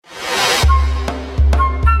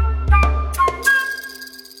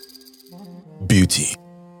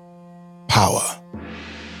power,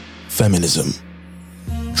 feminism,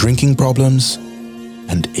 drinking problems,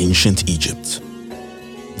 and ancient Egypt.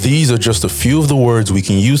 These are just a few of the words we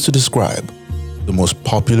can use to describe the most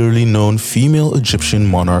popularly known female Egyptian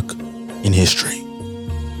monarch in history.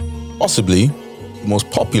 Possibly the most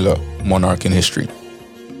popular monarch in history.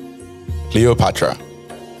 Cleopatra.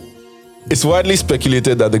 It's widely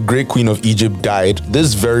speculated that the great queen of Egypt died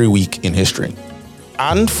this very week in history.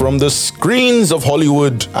 And from the screens of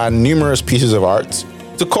Hollywood and numerous pieces of art,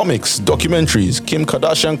 to comics, documentaries, Kim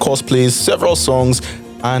Kardashian cosplays, several songs,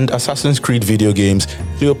 and Assassin's Creed video games,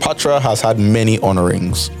 Cleopatra has had many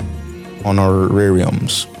honorariums.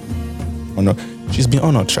 She's been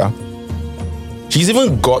honored, Cha. She's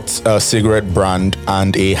even got a cigarette brand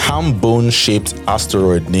and a ham bone-shaped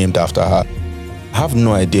asteroid named after her. I have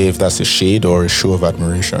no idea if that's a shade or a show of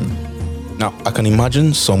admiration. Now, I can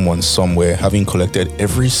imagine someone somewhere having collected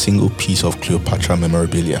every single piece of Cleopatra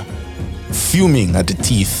memorabilia, fuming at the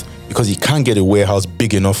teeth because he can't get a warehouse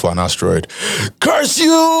big enough for an asteroid. Curse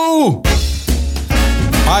you!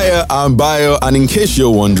 Hi, I'm Bayo, and in case you're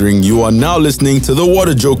wondering, you are now listening to the What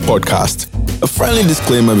a Joke podcast. A friendly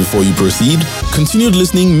disclaimer before you proceed: continued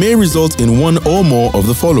listening may result in one or more of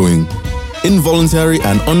the following: involuntary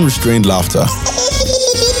and unrestrained laughter,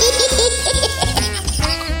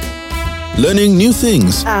 learning new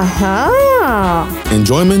things,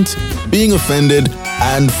 enjoyment, being offended,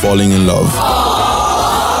 and falling in love.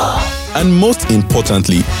 And most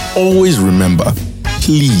importantly, always remember,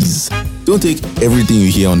 please, don't take everything you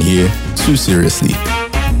hear on here too seriously.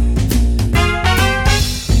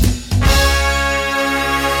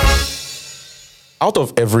 Out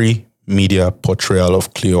of every media portrayal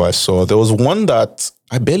of Cleo I saw, there was one that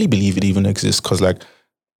I barely believe it even exists, because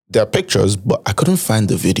there are pictures, but I couldn't find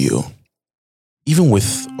the video. Even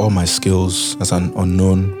with all my skills as an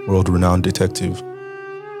unknown, world-renowned detective,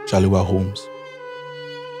 Shaliwa Holmes.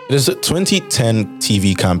 It is a 2010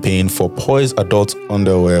 TV campaign for Poise adult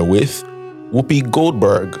underwear with Whoopi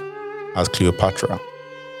Goldberg as Cleopatra.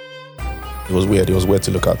 It was weird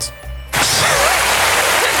to look at.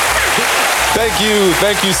 Thank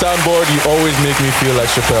you, soundboard. You always make me feel like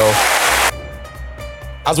Chappelle.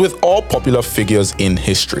 As with all popular figures in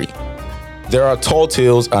history, there are tall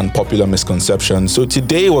tales and popular misconceptions. So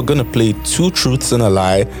today we're going to play two truths and a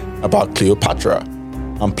lie about Cleopatra.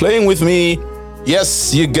 And playing with me,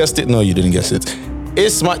 yes, you guessed it. No, you didn't guess it.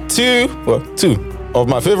 It's my two of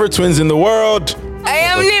my favorite twins in the world. I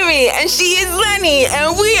am Nimi, and she is Lenny,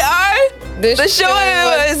 and we are the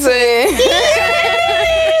Sowemimo twins.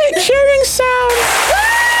 Cheering sound.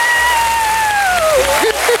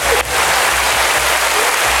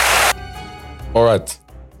 All right,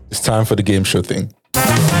 it's time for the game show thing.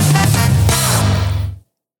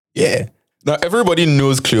 Yeah. Now, everybody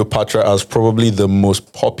knows Cleopatra as probably the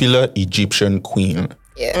most popular Egyptian queen.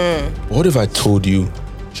 Yeah. What if I told you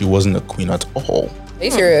she wasn't a queen at all? Are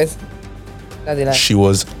you serious? She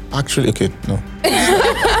was actually... Okay, no.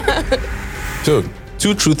 So,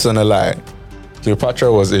 two truths and a lie.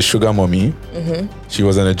 Cleopatra was a sugar mommy. Mm-hmm. She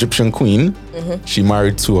was an Egyptian queen. Mm-hmm. She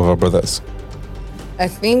married two of her brothers. I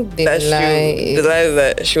think the lie is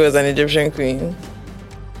that she was an Egyptian queen.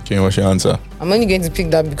 Okay, what's your answer? I'm only going to pick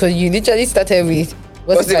that because you literally started with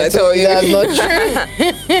what if I tell you that's not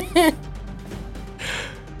true.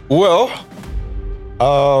 Well,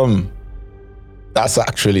 that's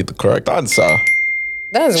actually the correct answer.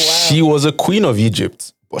 That's wild. She was a queen of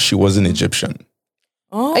Egypt, but she wasn't Egyptian.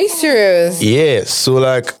 Oh. Are you serious? Yeah,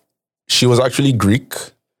 so she was actually Greek.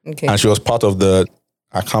 Okay. And she was part of the,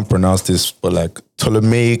 I can't pronounce this, but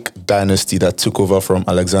Ptolemaic dynasty that took over from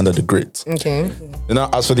Alexander the Great. Okay. Now,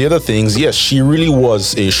 as for the other things, yes, she really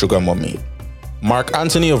was a sugar mommy. Mark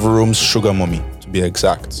Antony of Rome's sugar mommy, to be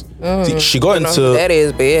exact. See, she got into... Who that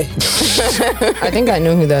is, but yeah. I think I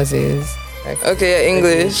know who that is. Okay,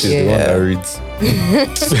 English. She's the one that reads.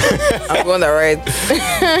 I'm the one that writes.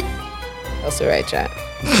 Also right, chat.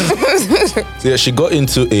 So yeah, she got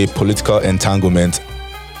into a political entanglement.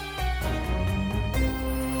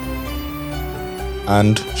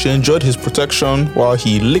 And she enjoyed his protection while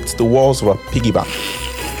he licked the walls of a piggy bank.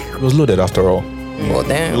 It was loaded after all. Well,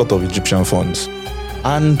 damn. A lot of Egyptian funds.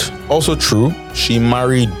 And also true, she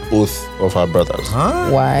married both of her brothers. Huh?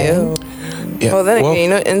 Why? Ew. Yeah. Well, then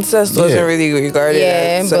again, incest wasn't really regarded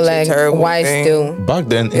as such a terrible why thing. Still? Back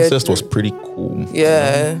then, incest was pretty cool.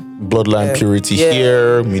 Yeah. Bloodline purity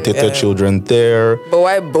here, mutated children there. But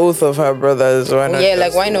why both of her brothers? Why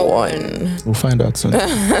not why not one? We'll find out soon.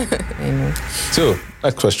 So,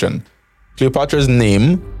 next question. Cleopatra's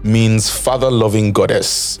name means father-loving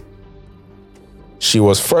goddess. She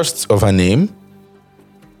was first of her name.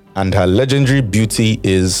 and her legendary beauty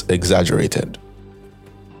is exaggerated.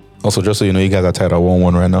 Also, just so you know, you guys are tied at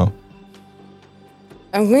 1-1 right now.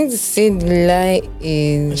 I'm going to say the lie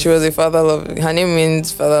is... She was a father loving. Her name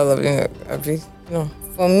means father loving. No.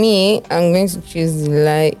 For me, I'm going to choose the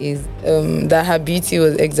lie is that her beauty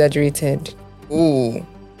was exaggerated. Ooh.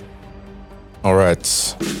 All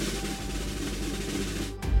right.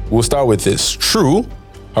 We'll start with this. True,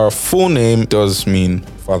 her full name does mean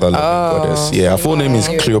father loving goddess. Yeah, her full name is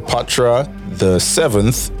Cleopatra the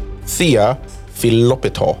 7th, Thea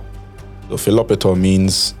Philopator. So Philopator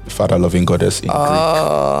means father loving goddess in Greek.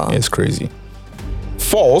 Yeah, it's crazy.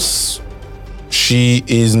 False. She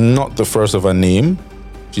is not the first of her name.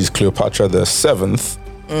 She's Cleopatra the 7th,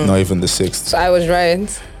 not even the 6th. So I was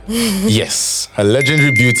right. Yes, her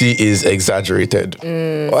legendary beauty is exaggerated.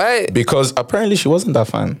 What? Because apparently she wasn't that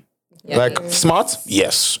fine. Yeah. Like, smart?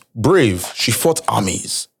 Yes. Brave? She fought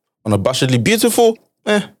armies. Unabashedly beautiful?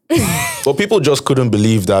 But people just couldn't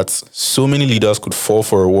believe that so many leaders could fall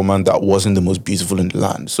for a woman that wasn't the most beautiful in the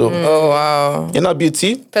land. So, Oh, wow. in her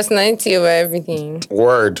beauty, Personality over everything.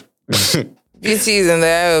 word. Beauty is in the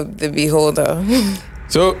eye of the beholder.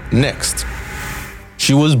 So, next.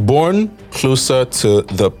 She was born closer to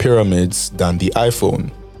the pyramids than the iPhone.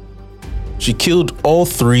 She killed all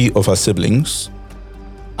 3 of her siblings,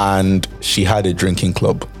 and she had a drinking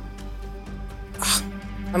club.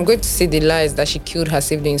 I'm going to say the lie is that she killed her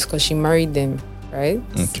siblings because she married them, right?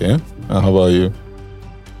 Okay. How about you?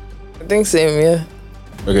 I think same, yeah.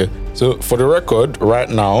 Okay. So, for the record, right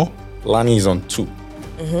now, Lani is on 2.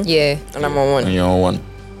 Yeah. And I'm on 1. And you're on 1.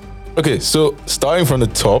 Okay, so starting from the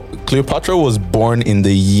top, Cleopatra was born in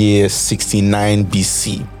the year 69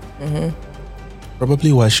 BC.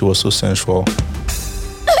 Probably why she was so sensual. You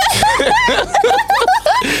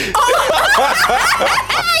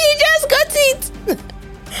just got it.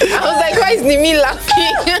 I was like, why is Nimi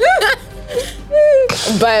laughing?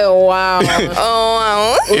 But wow. Oh,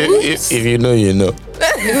 wow. If you know, you know.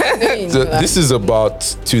 So this is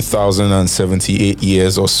about 2078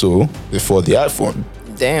 years or so before the iPhone.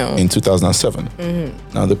 Damn. In 2007.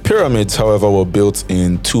 Now, the pyramids, however, were built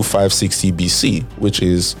in 2560 BC, which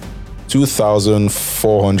is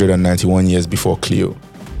 2,491 years before Cleo.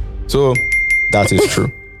 So, that is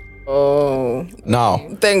true. Oh. Now,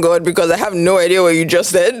 Thank God, because I have no idea what you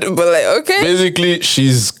just said, but like, okay. basically,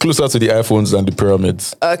 she's closer to the iPhones than the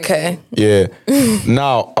pyramids. Okay. Yeah.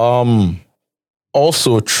 Now,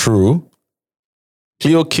 also true,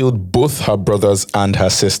 Cleo killed both her brothers and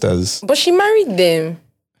her sisters. But she married them.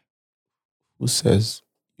 Who says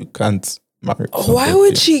you can't marry? Why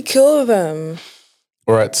would she kill them?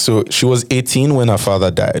 All right, so she was 18 when her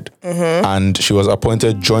father died, and she was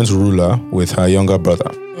appointed joint ruler with her younger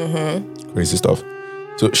brother. Crazy stuff.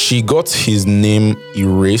 So she got his name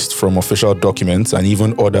erased from official documents and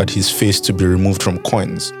even ordered his face to be removed from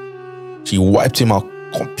coins. She wiped him out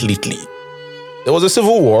completely. There was a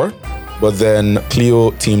civil war, but then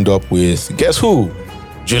Cleo teamed up with, guess who?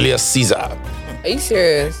 Julius Caesar. Are you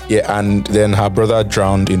serious? Yeah, and then her brother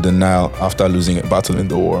drowned in the Nile after losing a battle in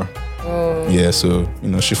the war. Oh. Yeah, so,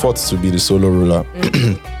 she fought to be the solo ruler.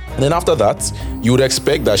 And then after that, you would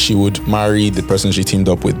expect that she would marry the person she teamed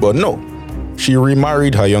up with, but no. She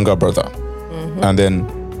remarried her younger brother and then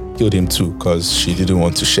killed him too because she didn't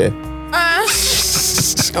want to share.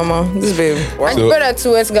 Come on, this babe. And the brother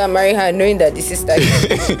too was gonna marry her knowing that the sister.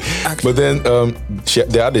 But then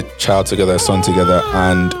they had a child together, a son together,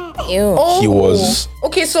 and Ew. he was...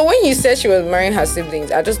 Okay, so when you said she was marrying her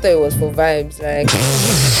siblings, I just thought it was for vibes. Like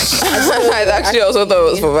I actually also thought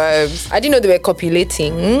it was for vibes. I didn't know they were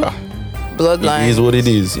copulating. Bloodline. It is what it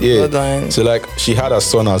is, yeah. Bloodline. So like, she had her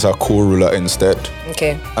son as her co-ruler instead.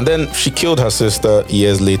 Okay. And then she killed her sister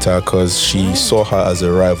years later because she saw her as a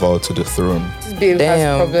rival to the throne. This babe has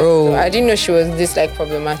Damn, problems. bro. I didn't know she was this like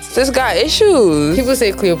problematic. This got issues. People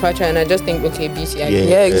say Cleopatra and I just think, okay, beauty.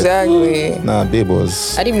 Yeah, exactly. Nah, babe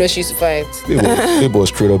was... I didn't even know she used to fight. Babe was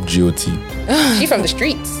straight up GOT. She from the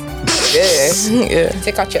streets. Yeah.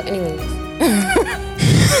 Take out your enemies.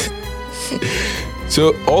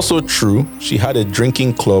 So, also true, she had a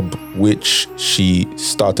drinking club which she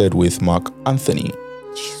started with Mark Anthony.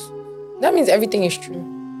 That means everything is true.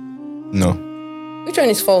 No, Which one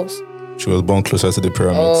is false? she was born closer to the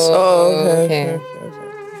pyramids. Oh, okay.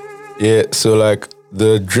 Yeah, so like,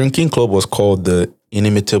 the drinking club was called the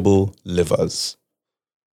Inimitable Livers.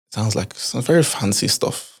 Sounds like some very fancy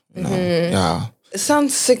stuff. Yeah. It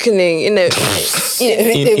sounds sickening. Inimitable.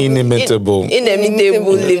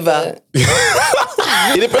 Inimitable liver.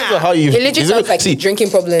 It depends on how you... It literally sounds like see, drinking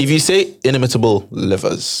problem. if you say inimitable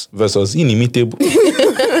livers versus inimitable...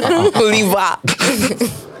 Liver.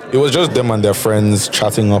 It was just them and their friends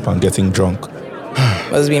chatting up and getting drunk.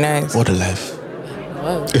 Must be nice. What a life.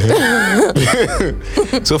 Wow.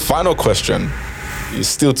 So final question. It's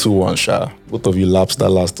still 2-1, Sha. Both of you lapsed that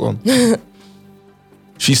last one.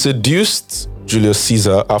 She seduced Julius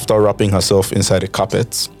Caesar after wrapping herself inside a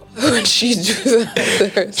carpet. What she do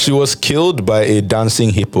that? She was killed by a dancing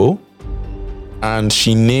hippo, and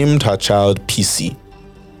she named her child PC.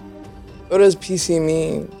 What does PC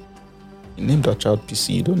mean? You named her child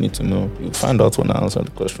PC. You don't need to know. You'll find out when I answer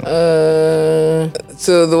the question.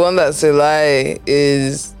 So the one that's a lie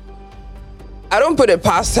is, I don't put it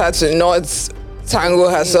past her to not tangle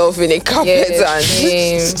herself in a carpet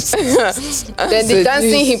and then the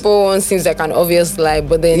dancing hippo one seems like an obvious lie,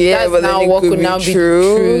 but then that's but now then what could now be the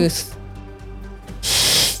truth.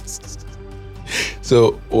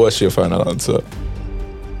 So what's your final answer?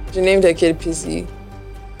 She named her kid PC.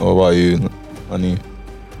 What about you, honey?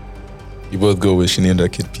 You both go with she named her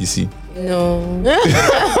kid PC. No.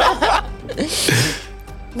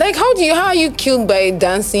 Like, how are you killed by a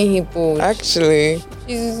dancing hippo? Actually,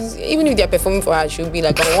 Even if they're performing for her, she'll be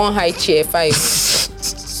like on one high chair, 5.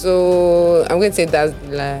 So I'm going to say that's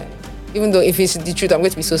the lie. Even though if it's the truth, I'm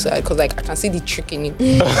going to be so sad because like I can see the trick in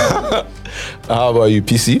it. How about you,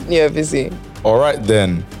 PC? yeah, PC. All right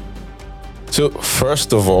then. So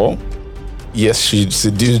first of all, yes, she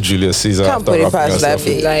seduced Julius Caesar. Can't put it past that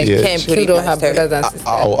bitch. Like, Yeah. can't put it on her brothers and sisters.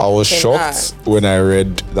 I was shocked when I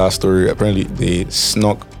read that story. Apparently, they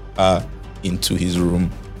snuck her into his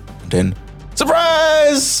room. And then,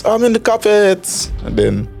 surprise! I'm in the carpet. And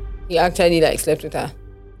then, He actually like slept with her.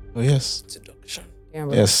 oh yes, Yeah,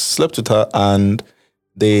 bro. yes, slept with her, and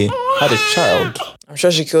they had a child. I'm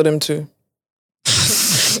sure she killed him too.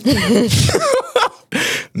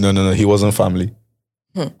 No, he wasn't family.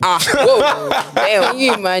 Whoa. Can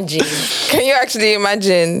you imagine? Can you actually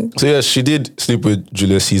imagine? So yes, she did sleep with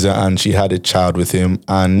Julius Caesar, and she had a child with him,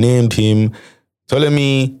 and named him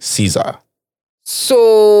Ptolemy Caesar.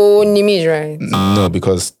 So Nimi is right. No,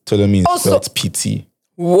 because Ptolemy is Also- spelled PT.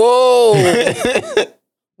 Whoa.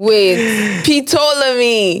 Wait.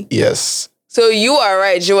 Ptolemy. Yes. So you are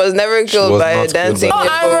right. She was never killed was by a not killed dancing by- Oh,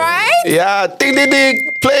 hippo. I'm right? Yeah, ding ding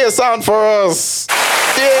ding. Play a sound for us.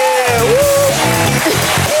 Yeah.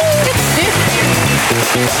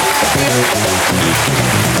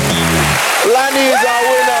 Lani is our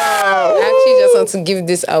winner. I actually just want to give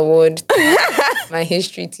this award to my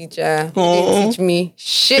history teacher. He didn't teach me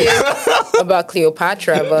shit about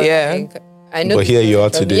Cleopatra, but Yeah. like, I know. But here you are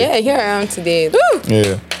today. Yeah, here I am today. Woo!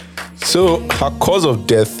 Yeah. So her cause of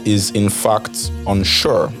death is in fact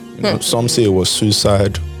unsure. You know, some say it was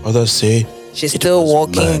suicide. Others say She's still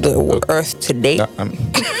walking the earth today.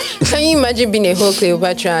 Can you imagine being a whole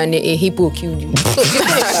Cleopatra and a hippo killed you? So you're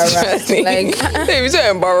embarrassed. Like, You're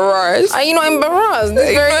so embarrassed. are you not embarrassed? This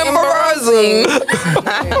is very embarrassing.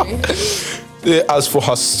 As for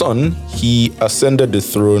her son, he ascended the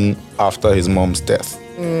throne after his mom's death.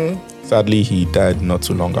 Sadly, he died not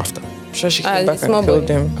too long after. I'm sure she came back small and killed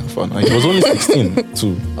boy. him. Fun. He was only 16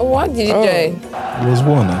 too. Oh, what did you die? He was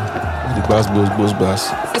born. The glass blows glass.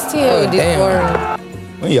 16 year old is damn. boring.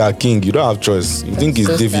 When you are king, you don't have choice. You think it's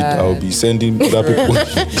so David that will sad. be sending other people.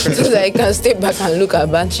 So that I can stay back and look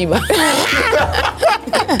at Bathsheba.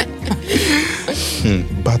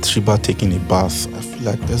 Bathsheba taking a bath. I feel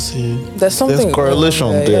like There's something there's correlation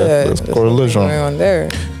going on there. Yeah, There's something correlation. going on there.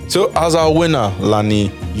 So as our winner,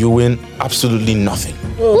 Lani, you win absolutely nothing.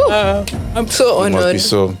 I'm so You must honored. be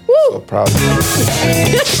so proud.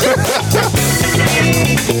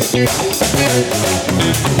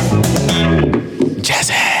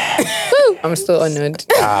 Jazzy. I'm so honored.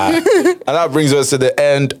 And that brings us to the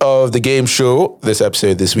end of the game show, this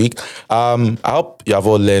episode this week. I hope you have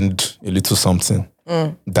all learned a little something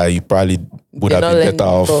that you probably would have not been learned better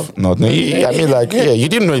off before. not knowing. I mean, like, yeah, you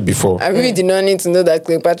didn't know it before. I really did not need to know that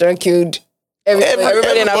Cleopatra killed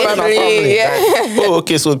everybody in our Everybody family. Yeah. Like, oh,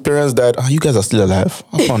 okay, so the parents died. You guys are still alive.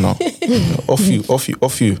 How far now?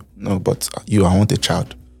 Off you. No, but you, I want a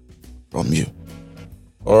child from you.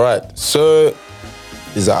 All right, so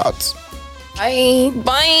is out. Bye.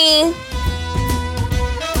 Bye.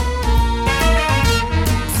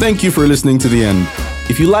 Thank you for listening to the end.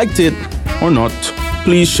 If you liked it or not,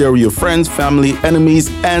 please share with your friends, family,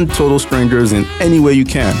 enemies, and total strangers in any way you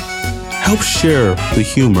can. Help share the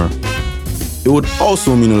humor. It would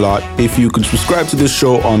also mean a lot if you could subscribe to this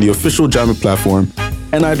show on the official Jamit platform,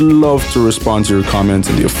 and I'd love to respond to your comments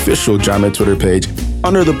on the official Jamit Twitter page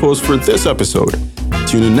under the post for this episode.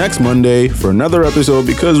 Tune in next Monday for another episode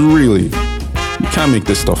because really, you can't make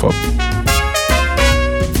this stuff up.